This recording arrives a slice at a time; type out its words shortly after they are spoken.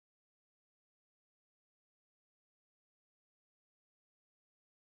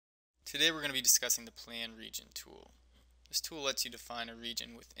Today we're going to be discussing the Plan Region tool. This tool lets you define a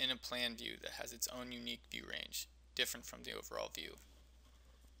region within a plan view that has its own unique view range, different from the overall view.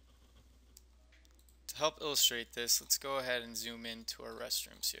 To help illustrate this, let's go ahead and zoom in to our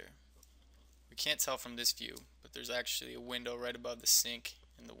restrooms here. We can't tell from this view, but there's actually a window right above the sink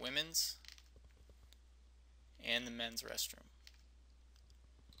in the women's and the men's restroom.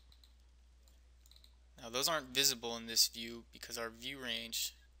 Now those aren't visible in this view because our view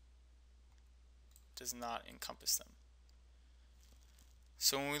range does not encompass them.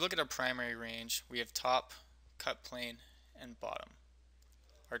 So when we look at our primary range, we have top, cut plane, and bottom.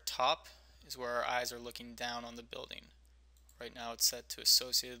 Our top is where our eyes are looking down on the building. Right now it's set to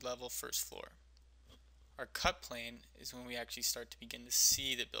associated level, first floor. Our cut plane is when we actually start to begin to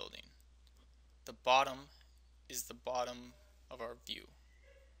see the building. The bottom is the bottom of our view.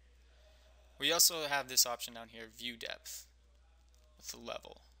 We also have this option down here, view depth, with the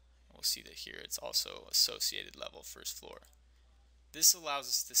level. We'll see that here it's also associated level, first floor. This allows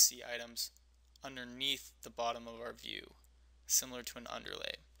us to see items underneath the bottom of our view, similar to an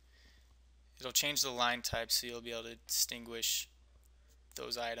underlay. It'll change the line type so you'll be able to distinguish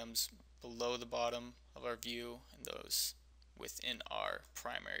those items below the bottom of our view and those within our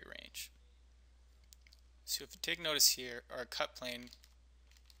primary range. So if you take notice here, our cut plane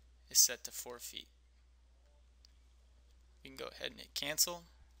is set to 4 feet. We can go ahead and hit cancel.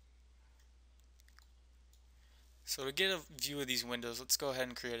 So to get a view of these windows, let's go ahead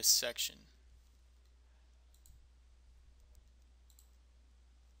and create a section.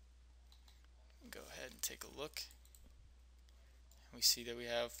 Go ahead and take a look. We see that we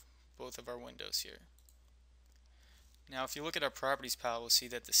have both of our windows here. Now if you look at our properties palette, we'll see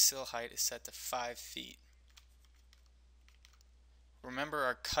that the sill height is set to 5 feet. Remember,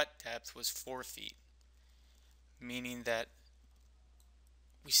 our cut depth was 4 feet, meaning that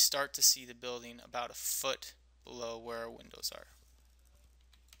we start to see the building about a foot below where our windows are.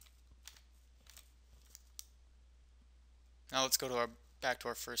 Now let's go to back to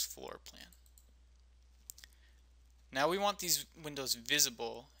our first floor plan. Now we want these windows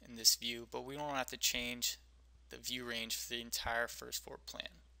visible in this view, but we don't have to change the view range for the entire first floor plan.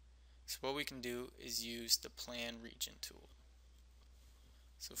 So what we can do is use the Plan Region tool.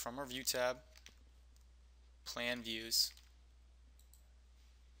 So from our View tab, Plan Views,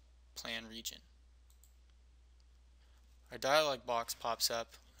 Plan Region. Our dialog box pops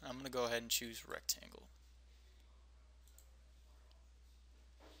up, and I'm going to go ahead and choose Rectangle.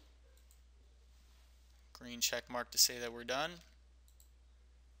 Green check mark to say that we're done,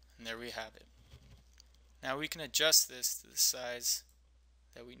 and there we have it. Now we can adjust this to the size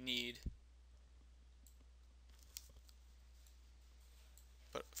that we need,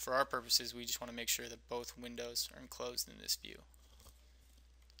 but for our purposes we just want to make sure that both windows are enclosed in this view.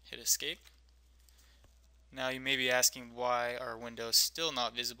 Hit escape. Now you may be asking why our window is still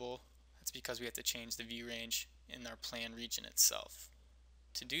not visible. That's because we have to change the view range in our plan region itself.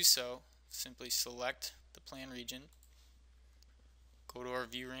 To do so, simply select the plan region, go to our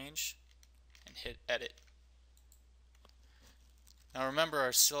view range, and hit edit. Now remember,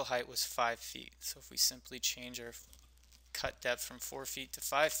 our sill height was 5 feet, so if we simply change our cut depth from 4 feet to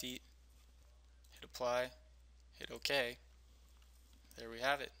 5 feet, hit apply, hit OK, there we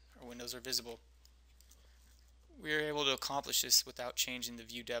have it. Our windows are visible. We are able to accomplish this without changing the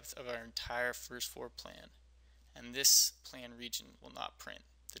view depth of our entire first floor plan, and this plan region will not print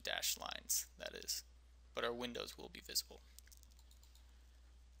the dashed lines, that is, but our windows will be visible.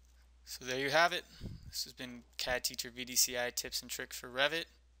 So there you have it. This has been CAD Teacher VDCI tips and tricks for Revit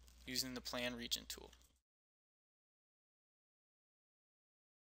using the Plan Region tool.